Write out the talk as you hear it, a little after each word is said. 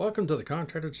Welcome to the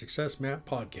Contractor Success Map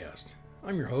podcast.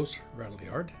 I'm your host, Bradley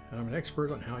Hart, and I'm an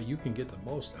expert on how you can get the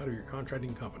most out of your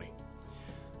contracting company.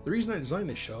 The reason I designed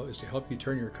this show is to help you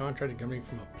turn your contracting company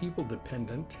from a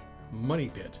people-dependent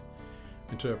money pit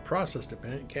into a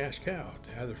process-dependent cash cow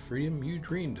to have the freedom you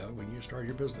dreamed of when you started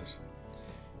your business.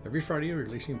 Every Friday, we're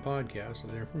releasing podcasts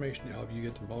with information to help you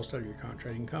get the most out of your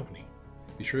contracting company.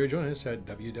 Be sure to join us at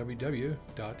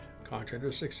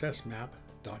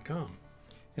www.contractorsuccessmap.com.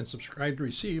 and subscribe to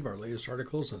receive our latest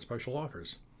articles and special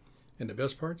offers. And the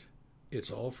best part,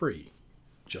 it's all free,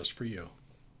 just for you.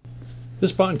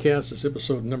 This podcast is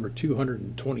episode number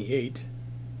 228,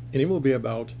 and it will be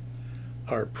about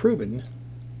our proven,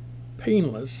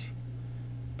 painless,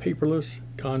 paperless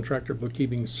contractor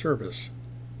bookkeeping service,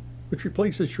 which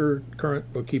replaces your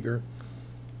current bookkeeper,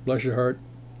 bless your heart,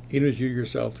 even as you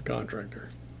yourself, the contractor.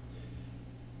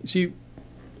 You see,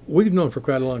 we've known for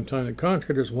quite a long time that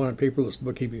contractors want a paperless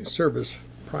bookkeeping service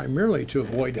primarily to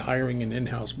avoid hiring an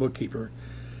in-house bookkeeper,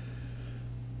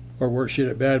 or worse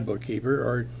yet, a bad bookkeeper,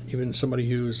 or even somebody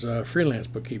who's a freelance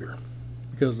bookkeeper.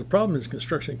 Because the problem is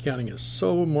construction accounting is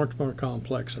so much more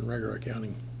complex than regular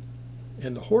accounting.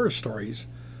 And the horror stories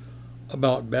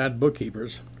about bad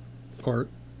bookkeepers, or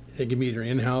they can be either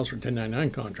in-house or 1099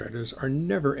 contractors, are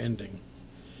never ending.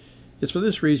 It's for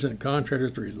this reason that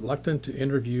contractors are reluctant to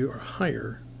interview or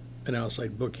hire an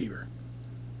outside bookkeeper.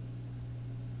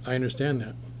 I understand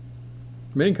that.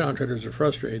 Many contractors are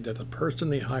frustrated that the person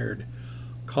they hired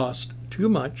costs too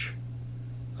much,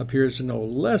 appears to know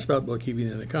less about bookkeeping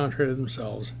than the contractor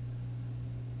themselves,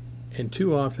 and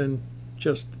too often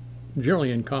just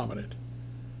generally incompetent.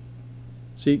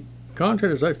 See,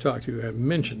 contractors I've talked to have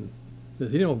mentioned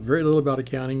that they know very little about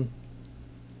accounting,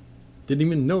 didn't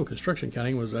even know construction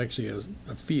accounting was actually a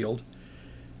field,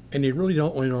 and they really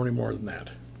don't want to know any more than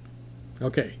that.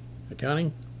 Okay,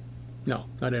 accounting? No,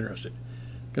 not interested.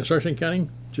 Construction accounting?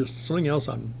 Just something else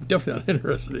I'm definitely not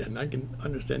interested in. I can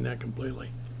understand that completely.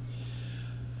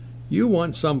 You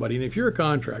want somebody, and if you're a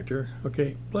contractor,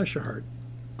 okay, bless your heart,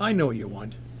 I know what you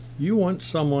want. You want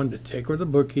someone to take over the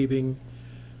bookkeeping,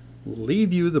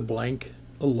 leave you the blank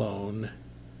alone,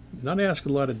 not ask a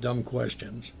lot of dumb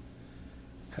questions,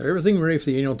 have everything ready for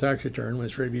the annual tax return when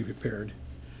it's ready to be prepared,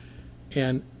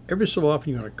 and every so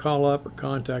often you want to call up or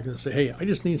contact and say, hey, I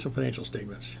just need some financial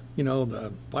statements. You know,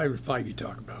 the 5 you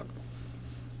talk about.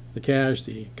 The cash,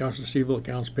 the accounts receivable,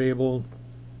 accounts payable,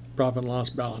 profit and loss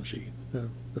balance sheet, the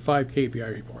 5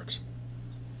 KPI reports.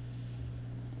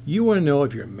 You want to know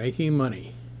if you're making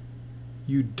money.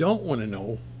 You don't want to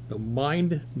know the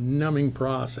mind-numbing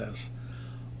process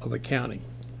of accounting.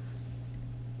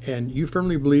 And you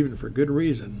firmly believe, and for good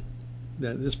reason,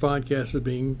 that this podcast is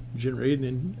being generated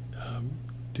in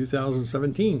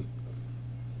 2017.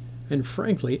 And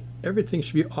frankly, everything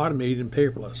should be automated and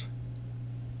paperless.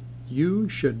 You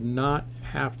should not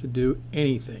have to do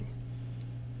anything.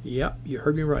 Yep, you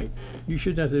heard me right. You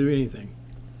shouldn't have to do anything.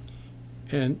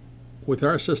 And with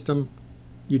our system,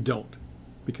 you don't,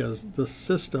 because the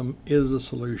system is the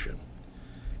solution.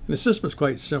 And the system is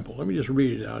quite simple. Let me just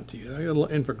read it out to you. I got a little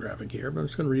infographic here, but I'm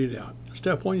just going to read it out.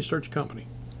 Step 1, you start your company.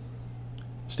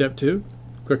 Step 2,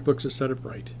 QuickBooks is set up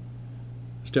right.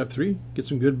 Step 3, get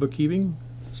some good bookkeeping.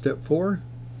 Step 4,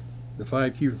 the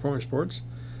 5 key performance reports.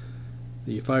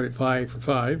 The 5 at 5 for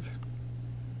 5.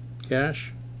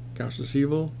 Cash, accounts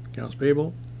receivable, accounts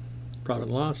payable, profit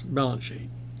and loss, balance sheet.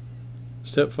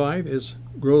 Step 5 is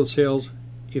grow the sales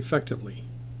effectively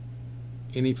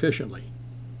and efficiently.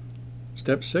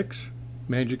 Step 6,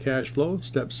 manage your cash flow.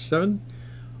 Step 7,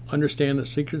 understand the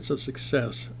secrets of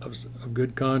success of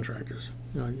good contractors.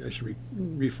 I should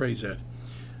rephrase that.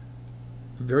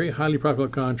 Very highly profitable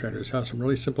contractors have some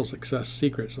really simple success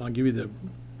secrets. And I'll give you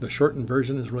the shortened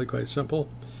version is really quite simple.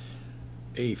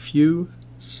 A few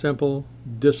simple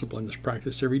disciplines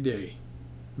practiced every day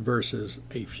versus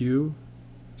a few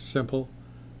simple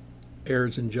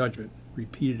errors in judgment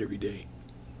repeated every day.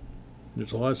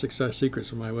 There's a lot of success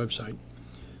secrets on my website.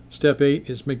 Step 8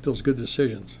 is make those good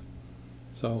decisions.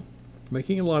 So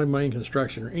making a lot of money in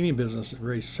construction or any business is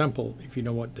very simple if you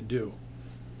know what to do.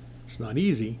 It's not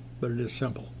easy, but it is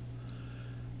simple.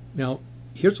 Now,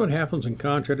 here's what happens when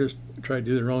contractors try to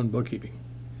do their own bookkeeping.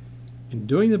 In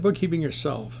doing the bookkeeping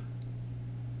yourself,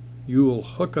 you will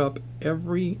hook up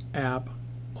every app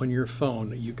on your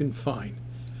phone that you can find,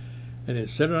 and then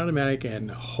set it automatic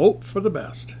and hope for the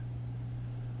best.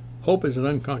 Hope is an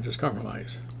unconscious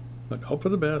compromise, but hope for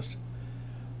the best,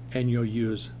 and you'll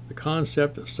use the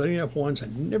concept of setting it up once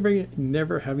and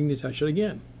never having to touch it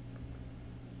again.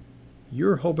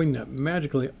 you're hoping that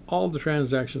magically all the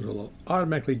transactions will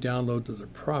automatically download to the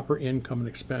proper income and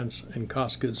expense and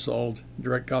cost of goods sold,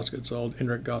 direct cost of goods sold,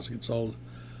 indirect cost of goods sold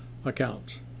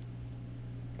accounts.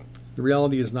 The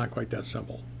reality is not quite that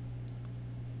simple.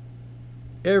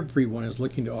 Everyone is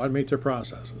looking to automate their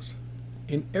processes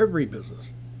in every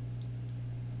business.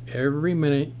 Every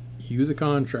minute you, the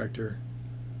contractor,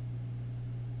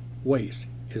 waste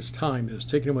is time that is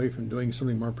taken away from doing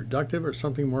something more productive or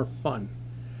something more fun.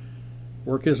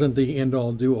 Work isn't the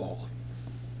end-all, do-all.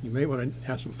 You may want to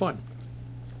have some fun.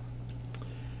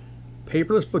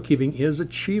 Paperless bookkeeping is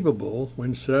achievable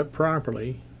when set up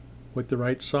properly with the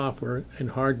right software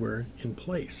and hardware in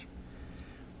place.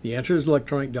 The answer is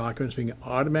electronic documents being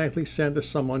automatically sent to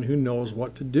someone who knows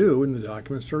what to do when the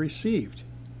documents are received.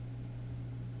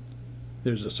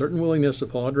 There's a certain willingness to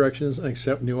follow directions and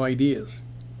accept new ideas.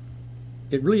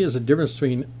 It really is a difference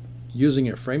between using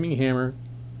a framing hammer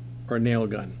or a nail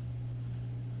gun.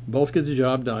 Both get the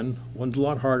job done. One's a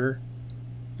lot harder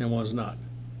and one's not.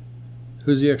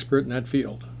 Who's the expert in that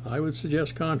field? I would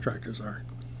suggest contractors are.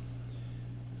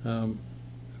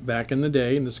 Back in the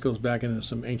day, and this goes back into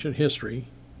some ancient history,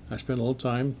 I spent a little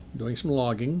time doing some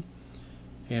logging,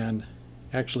 and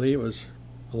actually it was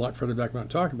a lot further back than I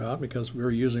talk about because we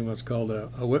were using what's called a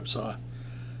whipsaw.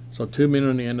 So 2 men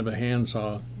on the end of a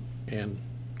handsaw and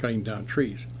cutting down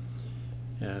trees.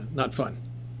 Not fun.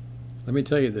 Let me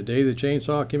tell you, the day the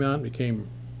chainsaw came out and became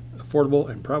affordable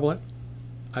and prevalent,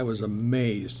 I was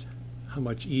amazed how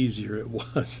much easier it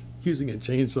was using a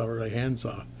chainsaw or a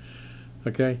handsaw.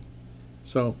 Okay?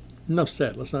 So, enough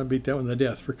said. Let's not beat that one to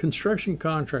death. For construction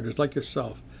contractors like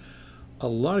yourself, a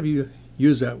lot of you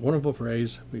use that wonderful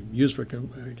phrase we've used for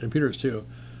computers too: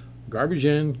 garbage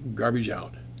in, garbage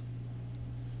out.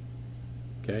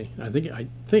 Okay? I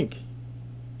think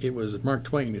it was Mark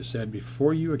Twain who said,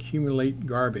 before you accumulate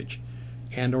garbage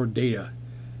and or data,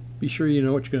 be sure you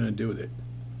know what you're going to do with it.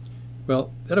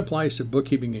 Well, that applies to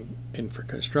bookkeeping and for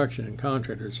construction and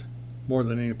contractors more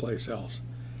than any place else,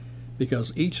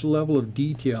 because each level of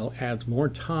detail adds more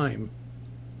time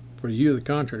for you, the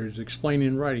contractor, to explain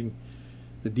in writing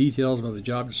the details about the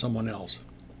job to someone else.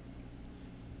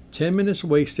 10 minutes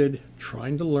wasted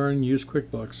trying to learn and use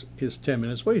QuickBooks is 10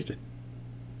 minutes wasted.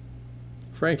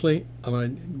 Frankly, I'm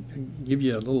going to give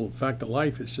you a little fact of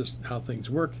life. It's just how things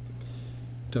work.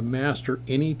 To master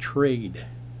any trade,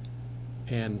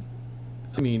 and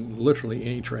I mean literally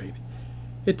any trade,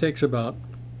 it takes about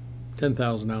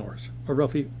 10,000 hours, or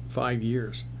roughly 5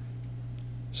 years.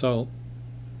 So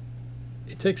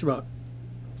it takes about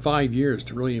 5 years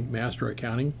to really master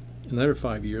accounting, another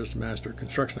 5 years to master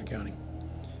construction accounting.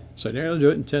 So you're going to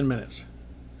do it in 10 minutes.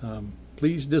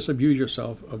 Please disabuse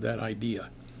yourself of that idea.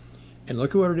 And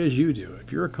look at what it is you do.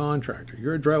 If you're a contractor,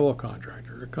 you're a drywall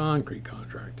contractor, a concrete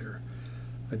contractor,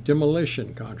 a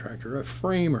demolition contractor, a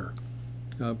framer,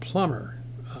 a plumber,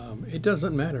 it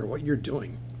doesn't matter what you're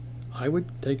doing. I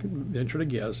would venture to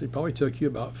guess it probably took you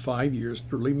about 5 years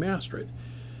to really master it,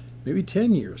 maybe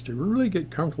 10 years to really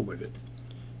get comfortable with it.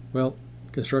 Well,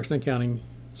 construction accounting,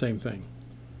 same thing.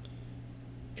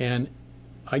 And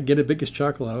I get a biggest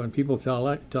chuckle out when people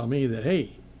tell me that,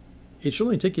 hey, it should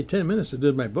only take you 10 minutes to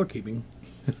do my bookkeeping.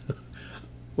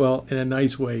 Well, in a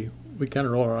nice way, we kind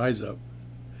of roll our eyes up.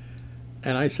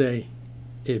 And I say,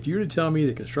 if you were to tell me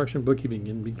that construction bookkeeping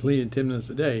can be completed in 10 minutes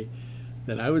a day,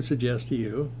 then I would suggest to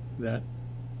you that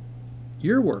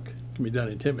your work can be done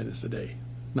in 10 minutes a day.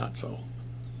 Not so.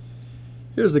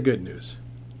 Here's the good news.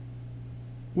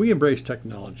 We embrace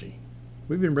technology.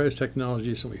 We've embraced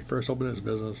technology since we first opened this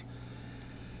business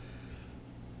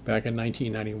back in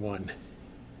 1991.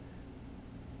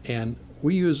 And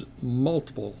we use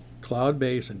multiple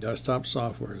cloud-based and desktop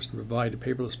softwares to provide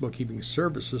paperless bookkeeping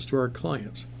services to our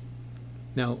clients.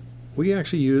 Now, we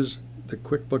actually use the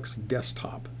QuickBooks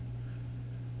Desktop,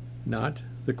 not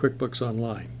the QuickBooks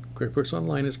Online. QuickBooks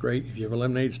Online is great if you have a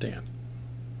lemonade stand.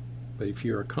 But if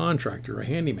you're a contractor, a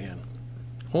handyman,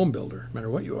 home builder, no matter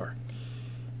what you are,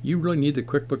 you really need the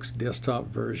QuickBooks Desktop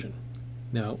version.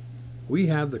 Now, we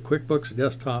have the QuickBooks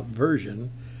Desktop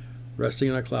version resting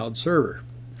on a cloud server.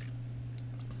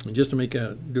 And just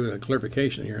to do a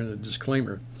clarification here and a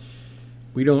disclaimer,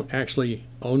 we don't actually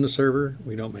own the server,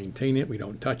 we don't maintain it, we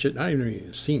don't touch it, I haven't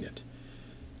even seen it.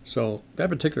 So that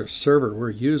particular server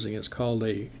we're using is called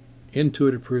a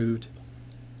Intuit approved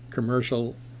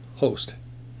commercial host.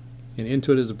 And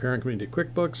Intuit is a parent company to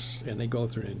QuickBooks, and they go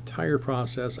through an entire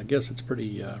process. I guess it's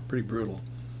pretty brutal.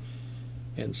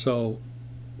 And so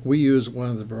we use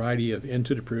one of the variety of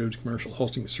Intuit approved commercial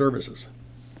hosting services.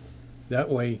 That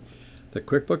way, the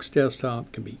QuickBooks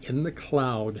Desktop can be in the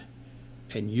cloud,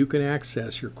 and you can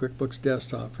access your QuickBooks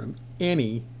Desktop from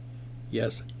any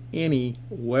Yes, any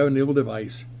web-enabled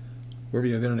device where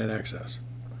you have internet access.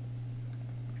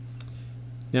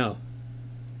 Now,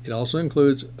 it also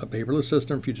includes a paperless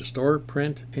system for you to store,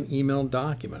 print, and email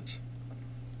documents.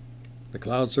 The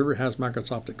cloud server has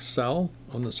Microsoft Excel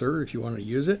on the server if you want to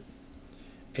use it.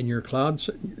 And your cloud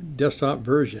desktop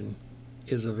version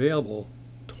is available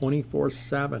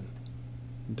 24/7.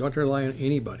 Don't rely on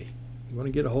anybody. You want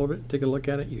to get a hold of it, take a look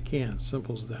at it, you can.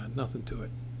 Simple as that, nothing to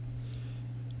it.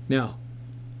 Now,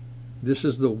 this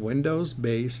is the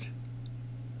Windows-based,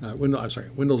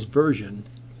 Windows version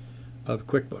of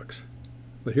QuickBooks.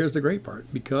 But here's the great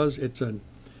part: because it's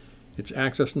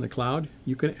accessed in the cloud,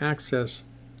 you can access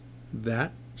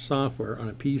that software on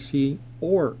a PC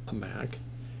or a Mac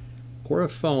or a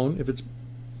phone if it's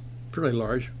fairly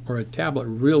large, or a tablet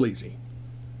real easy.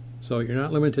 So you're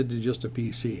not limited to just a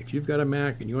PC. If you've got a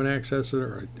Mac and you want to access it,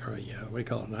 or what do you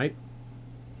call it,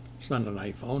 it's not an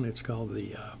iPhone, it's called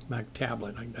the Mac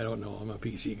tablet. I don't know, I'm a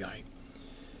PC guy.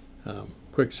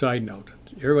 Quick side note,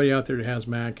 everybody out there that has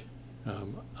Mac,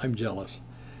 I'm jealous.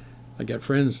 I got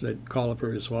friends that call up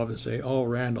every so often and say, "Oh,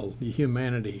 Randall, the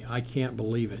humanity, I can't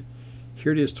believe it.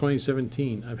 Here it is,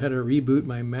 2017. I've had to reboot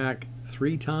my Mac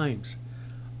 3 times.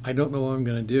 I don't know what I'm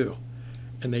going to do."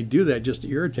 And they do that just to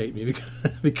irritate me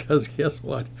because guess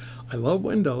what? I love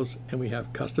Windows and we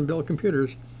have custom built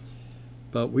computers,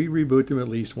 but we reboot them at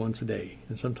least once a day,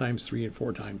 and sometimes 3 and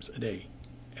 4 times a day,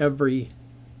 every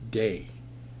day.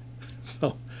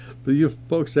 So for you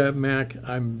folks that have Mac,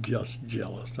 I'm just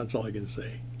jealous. That's all I can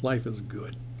say. Life is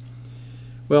good.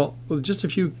 Well, with just a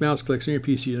few mouse clicks on your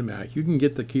PC and Mac, you can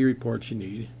get the key reports you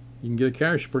need. You can get a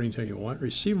cash report anytime you want,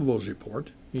 receivables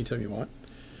report anytime you want,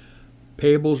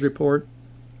 payables report,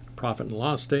 profit and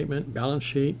loss statement, balance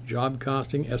sheet, job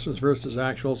costing, estimates versus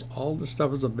actuals. All this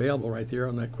stuff is available right there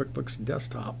on that QuickBooks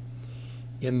desktop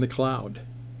in the cloud.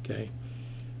 Okay,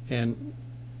 and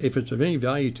if it's of any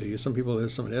value to you, some people it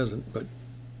is, some it isn't, but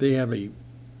they have a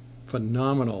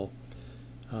phenomenal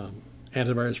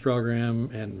antivirus program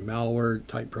and malware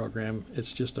type program.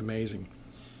 It's just amazing.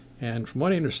 And from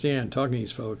what I understand, talking to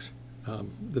these folks,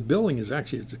 the building is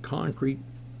actually, it's a concrete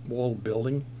wall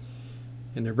building,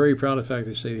 and they're very proud of the fact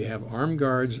they say they have armed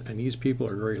guards, and these people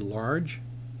are very large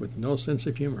with no sense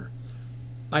of humor.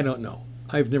 I don't know.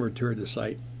 I've never toured the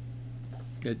site.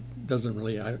 It doesn't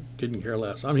really, I couldn't care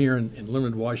less. I'm here in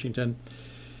Lynwood, Washington,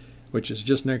 which is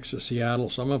just next to Seattle,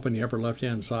 so I'm up in the upper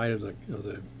left-hand side of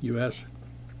the U.S.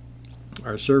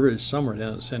 Our server is somewhere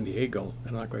down in San Diego.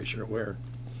 I'm not quite sure where.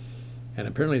 And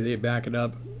apparently they back it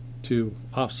up to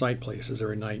off-site places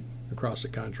every night across the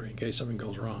country in case something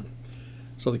goes wrong.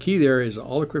 So the key there is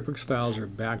all the QuickBooks files are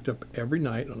backed up every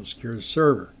night on a secure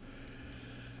server.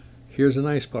 Here's the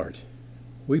nice part.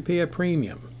 We pay a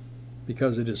premium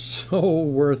because it is so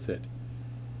worth it.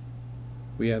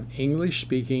 We have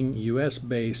English-speaking,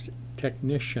 U.S.-based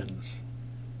technicians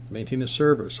maintain a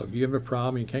server. So if you have a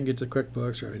problem, you can't get to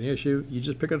QuickBooks or have an issue, you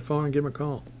just pick up the phone and give them a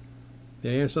call.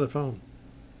 They answer the phone.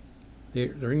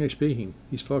 They're English speaking.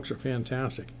 These folks are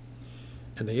fantastic.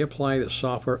 And they apply the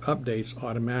software updates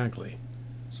automatically.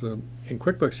 So, and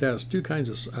QuickBooks has two kinds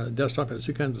of, desktop has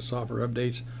 2 kinds of software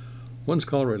updates. One's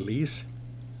called release.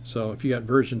 So if you got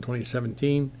version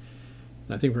 2017,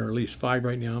 and I think we're in release 5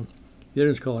 right now, the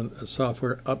other is called a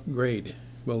software upgrade.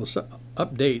 Well, the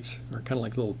updates are kind of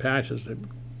like little patches that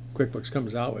QuickBooks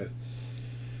comes out with.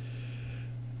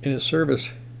 And the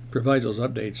service provides those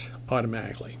updates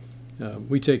automatically.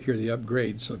 We take care of the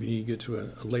upgrades, so if you need to get to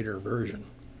a later version.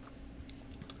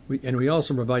 We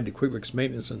also provide the QuickBooks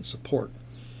maintenance and support.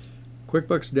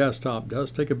 QuickBooks Desktop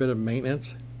does take a bit of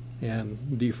maintenance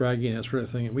and defragging and that sort of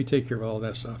thing, and we take care of all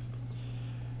that stuff.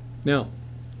 Now,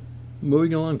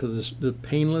 moving along to the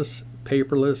painless,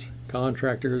 paperless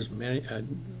Contractor's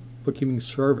bookkeeping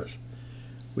service.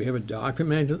 We have a document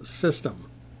management system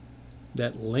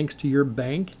that links to your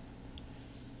bank,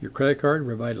 your credit card,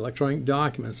 provide electronic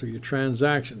documents of your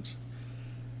transactions.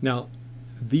 Now,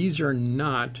 these are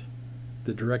not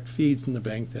the direct feeds from the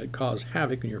bank that cause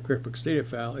havoc in your QuickBooks data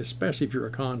file, especially if you're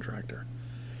a contractor.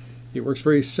 It works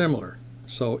very similar.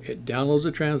 So it downloads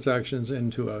the transactions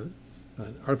into an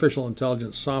artificial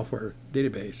intelligence software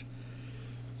database,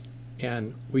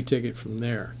 and we take it from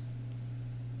there.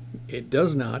 It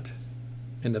does not,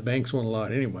 and the banks won't allow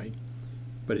it anyway,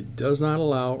 but it does not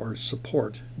allow or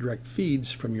support direct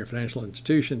feeds from your financial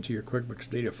institution to your QuickBooks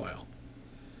data file.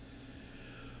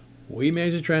 We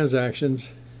manage the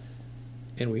transactions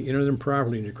and we enter them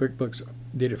properly in your QuickBooks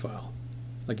data file.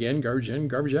 Again, garbage in,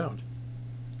 garbage out.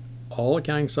 All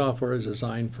accounting software is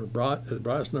designed for the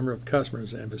broadest number of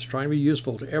customers, and if it's trying to be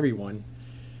useful to everyone,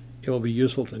 it will be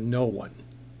useful to no one.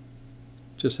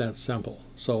 Just that simple.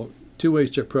 So two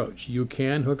ways to approach. You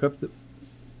can hook up the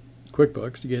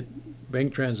QuickBooks to get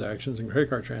bank transactions and credit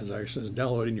card transactions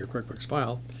downloaded in your QuickBooks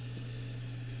file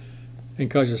and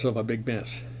cause yourself a big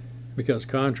mess, because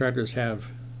contractors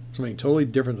have something totally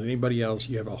different than anybody else.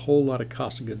 You have a whole lot of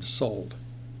cost of goods sold.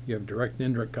 You have direct and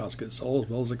indirect cost of goods sold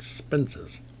as well as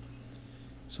expenses.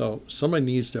 So somebody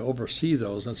needs to oversee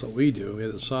those. That's what we do. We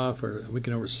have the software, and we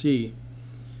can oversee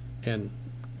and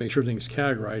make sure things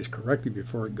categorized correctly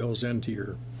before it goes into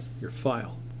your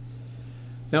file.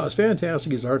 Now, as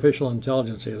fantastic as artificial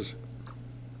intelligence is,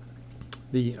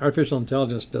 the artificial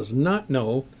intelligence does not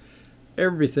know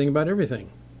everything about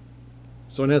everything.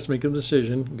 So it has to make a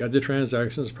decision, guide the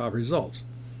transactions, proper results.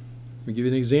 Let me give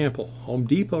you an example. Home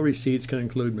Depot receipts can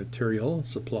include material,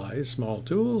 supplies, small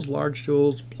tools, large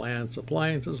tools, plants,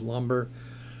 appliances, lumber,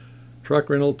 truck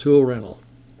rental, tool rental.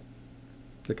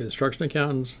 The construction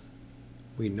accountants,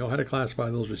 we know how to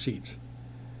classify those receipts.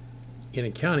 In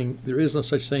accounting, there is no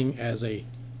such thing as a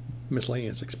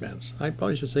miscellaneous expense. I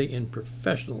probably should say in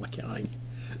professional accounting,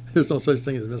 there's no such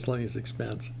thing as a miscellaneous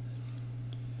expense.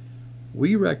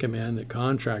 We recommend that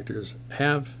contractors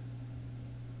have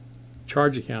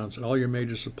charge accounts at all your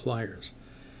major suppliers,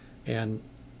 and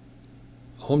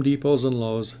Home Depots and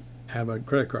Lowe's have a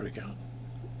credit card account.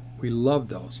 We love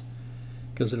those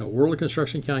because in a world of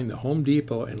construction accounting, the Home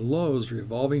Depot and Lowe's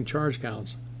revolving charge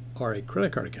accounts are a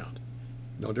credit card account.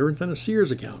 No different than a Sears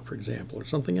account, for example, or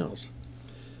something else.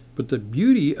 But the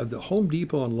beauty of the Home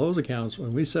Depot and Lowe's accounts,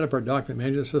 when we set up our document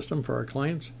management system for our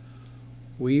clients,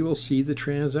 we will see the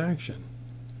transaction.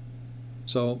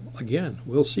 So again,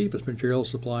 we'll see if it's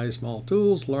materials, supplies, small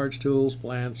tools, large tools,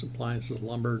 plants, appliances,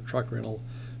 lumber, truck rental,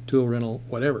 tool rental,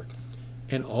 whatever.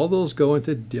 And all those go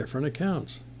into different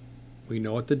accounts. We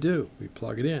know what to do. We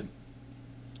plug it in.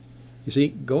 You see,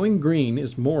 going green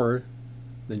is more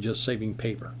than just saving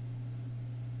paper.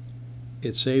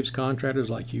 It saves contractors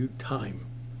like you time.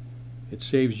 It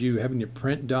saves you having to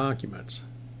print documents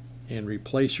and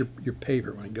replace your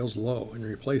paper when it goes low and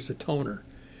replace the toner.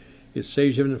 It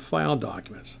saves you having to file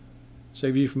documents. It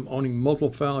saves you from owning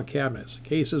multiple file cabinets,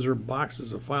 cases or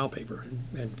boxes of file paper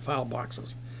and file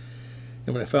boxes.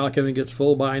 And when a file cabinet gets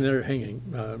full, buy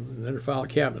another file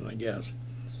cabinet, I guess.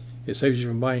 It saves you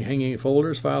from buying hanging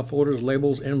folders, file folders,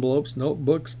 labels, envelopes,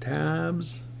 notebooks,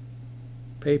 tabs,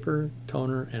 paper,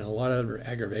 toner, and a lot of other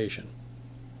aggravation.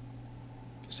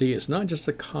 See, it's not just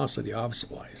the cost of the office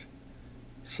supplies.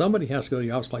 Somebody has to go to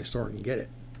the office supply store and get it.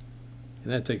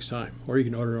 And that takes time. Or you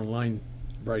can order online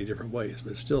a variety of different ways.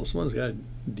 But still, someone's got to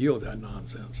deal with that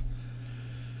nonsense.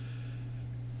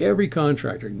 Every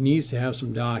contractor needs to have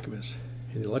some documents.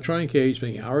 In the electronic age,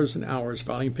 spending hours and hours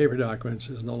filing paper documents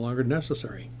is no longer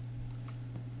necessary.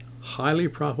 Highly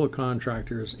profitable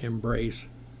contractors embrace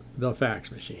the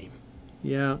fax machine.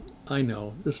 Yeah, I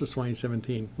know. This is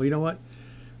 2017. Well, you know what?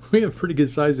 We have a pretty good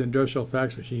sized industrial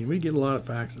fax machine. We get a lot of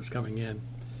faxes coming in.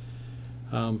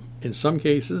 In some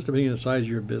cases, depending on the size of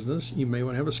your business, you may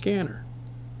want to have a scanner.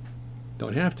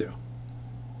 Don't have to.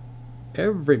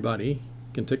 Everybody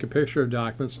can take a picture of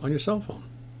documents on your cell phone.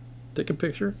 Take a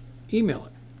picture, email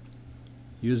it.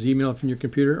 Use email from your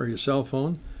computer or your cell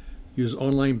phone. Use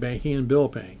online banking and bill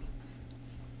paying.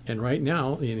 And right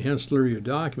now, the enhanced delivery of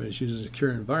documents using a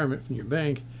secure environment from your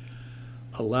bank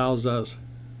allows us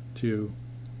to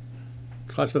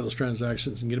classify those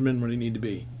transactions and get them in where they need to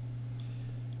be.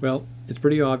 Well, it's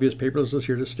pretty obvious paperless is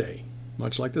here to stay,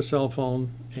 much like the cell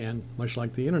phone and much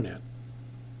like the internet.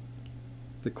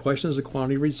 The question is the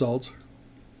quantity of results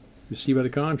received by the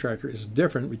contractor is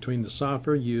different between the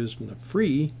software used in the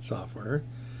free software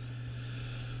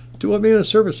to what made a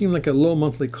service seem like a low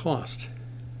monthly cost.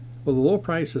 Well, the low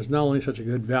price is not only such a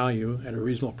good value at a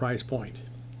reasonable price point.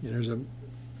 And there's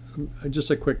just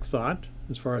a quick thought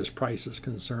as far as price is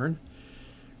concerned.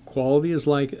 Quality is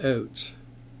like oats.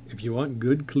 If you want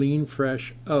good, clean,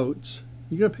 fresh oats,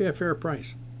 you're going to pay a fair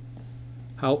price.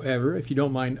 However, if you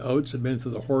don't mind oats that have been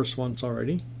through the horse once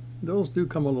already, those do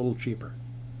come a little cheaper.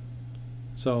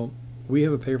 So we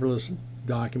have a paperless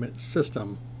document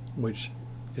system, which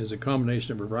is a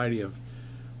combination of a variety of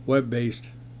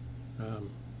web-based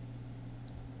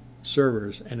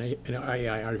servers and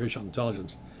AI, artificial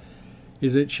intelligence.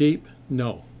 Is it cheap?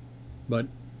 No. But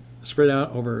spread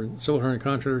out over several hundred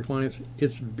contractor clients,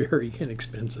 it's very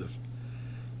inexpensive.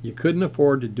 You couldn't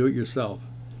afford to do it yourself,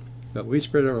 but we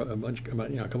spread out a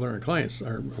couple hundred clients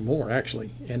or more actually,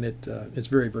 and it's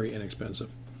very, very inexpensive.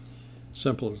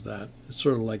 Simple as that. It's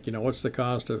sort of like, what's the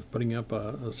cost of putting up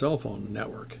a cell phone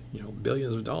network?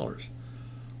 Billions of dollars.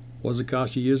 What does it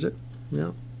cost you to use it?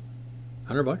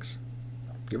 $100,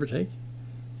 give or take.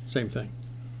 Same thing.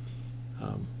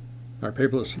 Our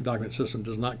paperless document system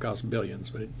does not cost billions,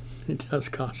 but it does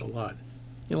cost a lot.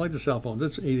 Like the cell phones,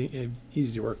 it's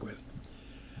easy to work with.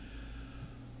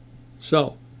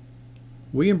 So,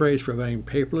 we embrace providing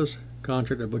paperless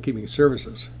contractor bookkeeping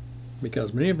services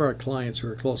because many of our clients who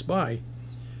are close by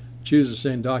choose to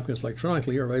send documents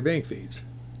electronically or by bank feeds.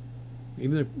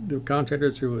 Even the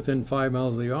contractors who are within 5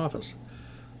 miles of the office,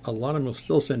 a lot of them will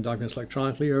still send documents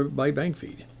electronically or by bank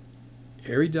feed.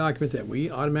 Every document that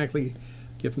we automatically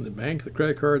get from the bank, the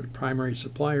credit card, the primary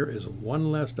supplier is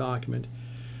one less document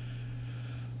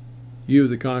you,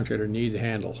 the contractor, need to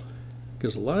handle.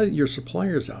 Because a lot of your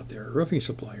suppliers out there, roofing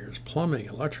suppliers, plumbing,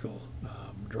 electrical,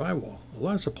 drywall, a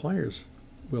lot of suppliers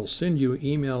will send you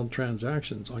email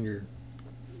transactions on your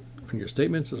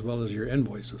statements as well as your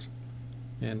invoices.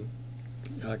 And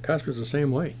customers the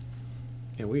same way.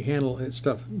 And we handle that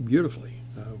stuff beautifully.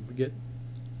 We get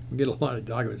a lot of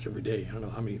documents every day. I don't know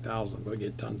how many thousand, but we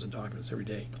get tons of documents every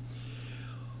day.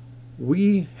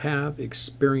 We have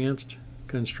experienced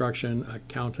construction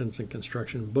accountants and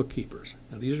construction bookkeepers.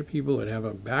 Now, these are people that have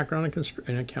a background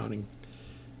in accounting,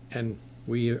 and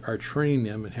we are training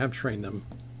them and have trained them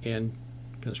in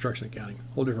construction accounting.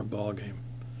 Whole different ball game.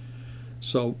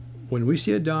 So when we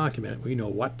see a document, we know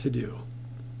what to do.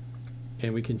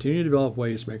 And we continue to develop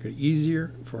ways to make it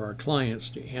easier for our clients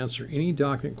to answer any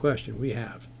document question we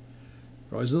have.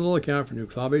 We're always on the lookout for new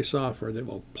cloud-based software that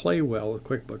will play well with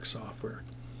QuickBooks software.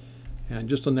 And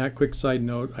just on that quick side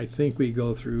note, I think we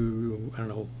go through,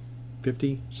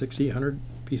 50, 60, 100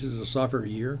 pieces of software a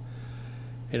year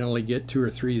and only get 2 or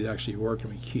 3 that actually work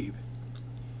and we keep.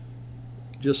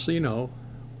 Just so you know,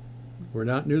 we're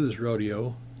not new to this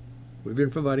rodeo. We've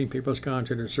been providing paperless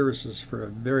contractor services for a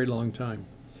very long time.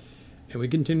 And we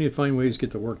continue to find ways to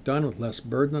get the work done with less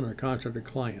burden on our contractor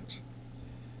clients.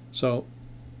 So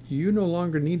you no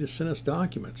longer need to send us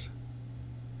documents.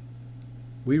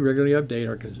 We regularly update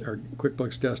our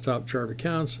QuickBooks desktop chart of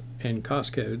accounts and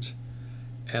cost codes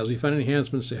as we find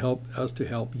enhancements to help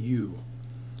you.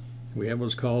 We have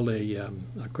what's called a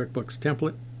QuickBooks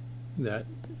template. That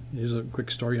is a quick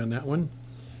story on that one.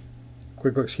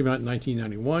 QuickBooks came out in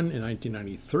 1991. In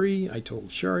 1993, I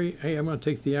told Sherry, hey, I'm going to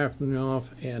take the afternoon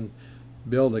off and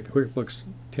build a QuickBooks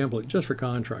template just for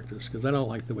contractors because I don't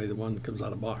like the way the one comes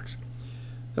out of the box.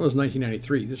 That was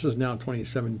 1993. This is now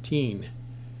 2017.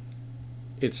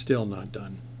 It's still not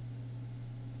done.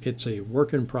 It's a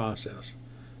work in process.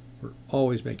 We're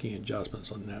always making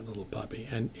adjustments on that little puppy,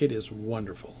 and it is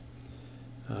wonderful.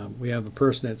 We have a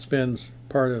person that spends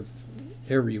part of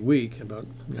every week, about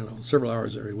several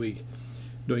hours every week,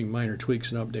 doing minor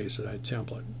tweaks and updates to that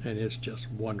template, and it's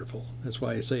just wonderful. That's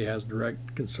why I say it has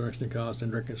direct construction cost,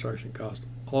 indirect construction cost,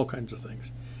 all kinds of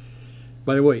things.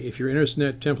 By the way, if you're interested in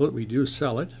that template, we do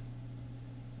sell it.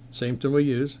 Same thing we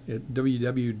use at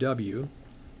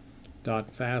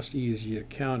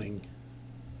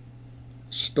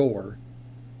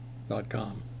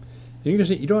www.fasteasyaccountingstore.com. And you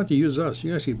don't have to use us. You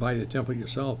can actually buy the template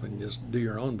yourself and just do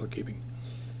your own bookkeeping.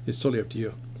 It's totally up to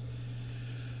you.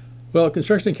 Well,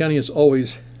 construction accounting is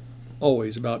always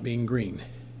about being green.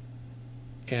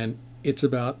 And it's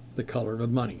about the color of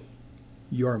money,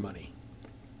 your money.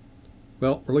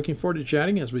 Well, we're looking forward to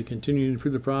chatting as we continue to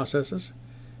improve the processes,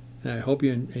 and I hope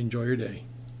you enjoy your day.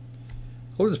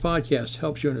 I hope this podcast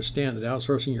helps you understand that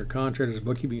outsourcing your contractor's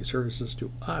bookkeeping services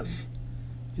to us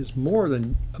is more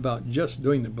than about just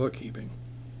doing the bookkeeping.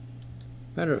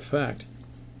 Matter of fact,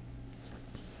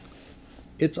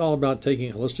 it's all about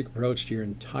taking a holistic approach to your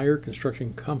entire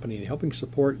construction company and helping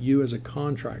support you as a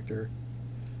contractor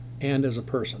and as a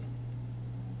person.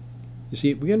 You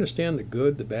see, we understand the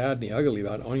good, the bad, and the ugly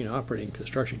about owning and operating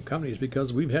construction companies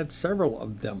because we've had several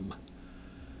of them.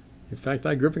 In fact,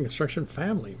 I grew up in a construction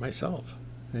family myself,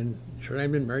 and sure,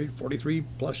 I've been married 43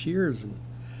 plus years, and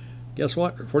guess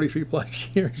what? For 43 plus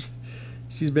years,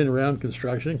 she's been around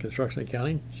construction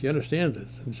accounting. She understands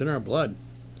it. It's in our blood.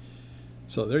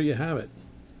 So there you have it.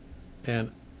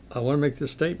 And I want to make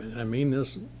this statement, and I mean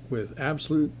this with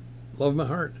absolute love of my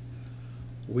heart.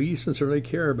 We sincerely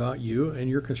care about you and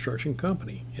your construction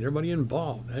company and everybody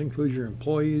involved. That includes your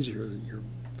employees, your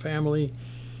family,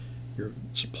 your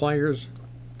suppliers,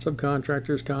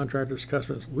 subcontractors, contractors,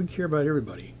 customers. We care about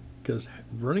everybody because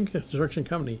running a construction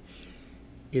company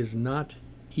is not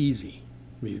easy.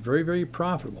 It can be very, very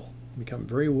profitable, become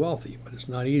very wealthy, but it's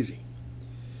not easy.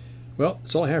 Well,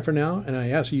 that's all I have for now, and I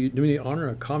ask you to do me the honor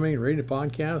of commenting and rating the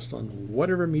podcast on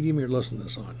whatever medium you're listening to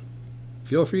this on.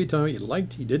 Feel free to tell me what you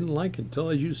liked, you didn't like, until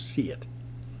as you see it,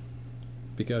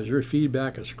 because your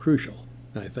feedback is crucial,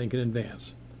 and I thank in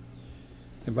advance.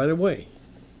 And by the way,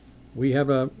 we have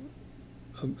a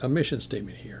mission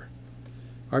statement here.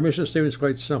 Our mission statement is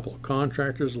quite simple.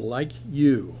 Contractors like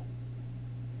you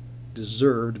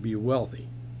deserve to be wealthy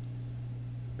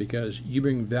because you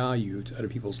bring value to other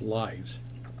people's lives.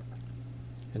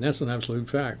 And that's an absolute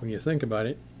fact. When you think about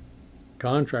it,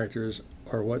 contractors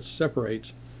are what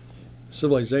separates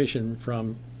civilization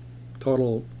from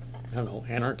total,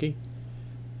 anarchy.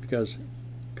 Because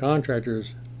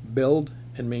contractors build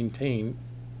and maintain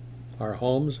our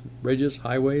homes, bridges,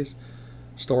 highways,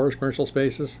 stores, commercial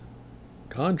spaces.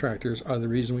 Contractors are the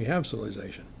reason we have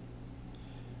civilization.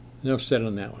 Enough said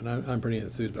on that one. I'm pretty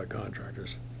enthused about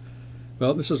contractors.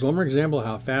 Well, this is one more example of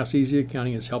how Fast Easy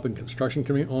Accounting is helping construction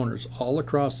company owners all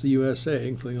across the USA,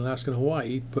 including Alaska and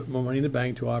Hawaii, put more money in the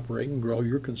bank to operate and grow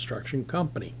your construction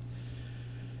company.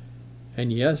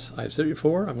 And yes, I've said it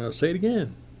before, I'm going to say it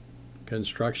again.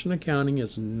 Construction accounting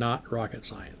is not rocket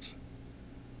science.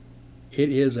 It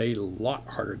is a lot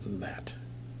harder than that.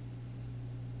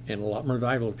 And a lot more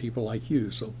valuable to people like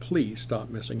you, so please stop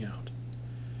missing out.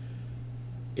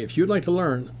 If you'd like to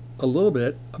learn a little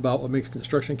bit about what makes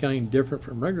construction accounting different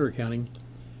from regular accounting,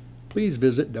 please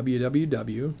visit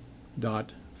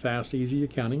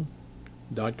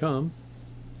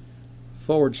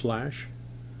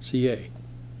www.fasteasyaccounting.com/CA.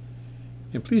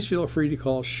 And please feel free to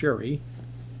call Sherry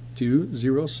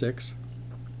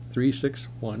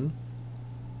 206-361-3950.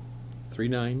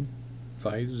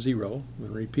 I'm going to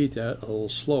repeat that a little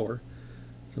slower.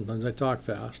 Sometimes I talk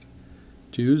fast.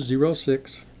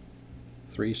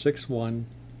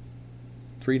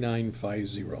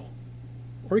 206-361-3950.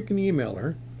 Or you can email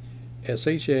her,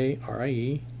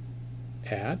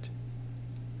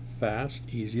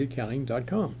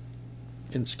 sharie@fasteasyaccounting.com,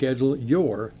 and schedule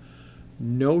your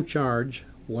no-charge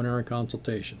 1-hour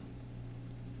consultation.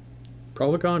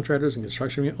 Private contractors and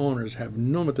construction owners have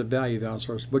known about the value of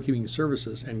outsourced bookkeeping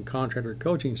services and contractor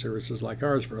coaching services like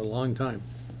ours for a long time.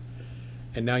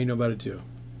 And now you know about it too.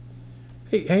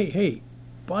 Hey,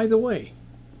 by the way,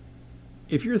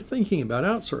 if you're thinking about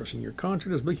outsourcing your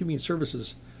contractor's bookkeeping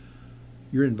services,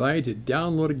 you're invited to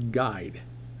download a guide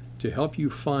to help you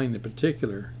find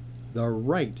the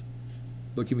right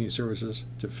bookkeeping services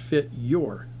to fit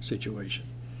your situation.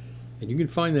 And you can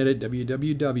find that at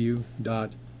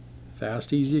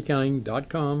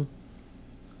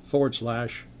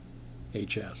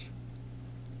www.fasteasyaccounting.com/HS.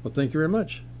 Well, thank you very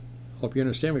much. Hope you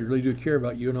understand we really do care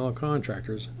about you and all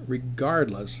contractors,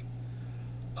 regardless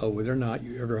of whether or not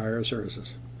you ever hire our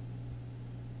services.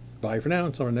 Bye for now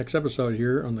until our next episode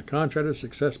here on the Contractor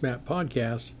Success Map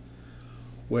podcast,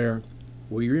 where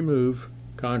we remove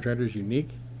contractors'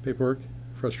 unique paperwork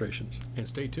frustrations. And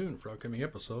stay tuned for upcoming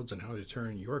episodes on how to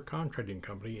turn your contracting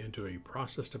company into a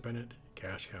process-dependent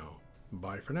cash cow.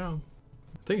 Bye for now.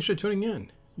 Thanks for tuning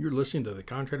in. You're listening to the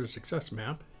Contractor Success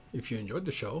Map. If you enjoyed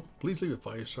the show, please leave a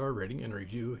 5-star rating and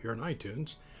review here on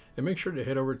iTunes, and make sure to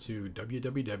head over to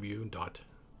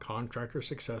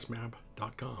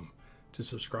www.contractorsuccessmap.com to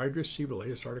subscribe to receive the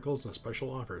latest articles and special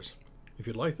offers. If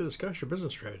you'd like to discuss your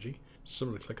business strategy,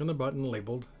 simply click on the button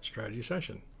labeled Strategy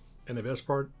Session. And the best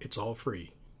part, it's all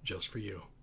free, just for you.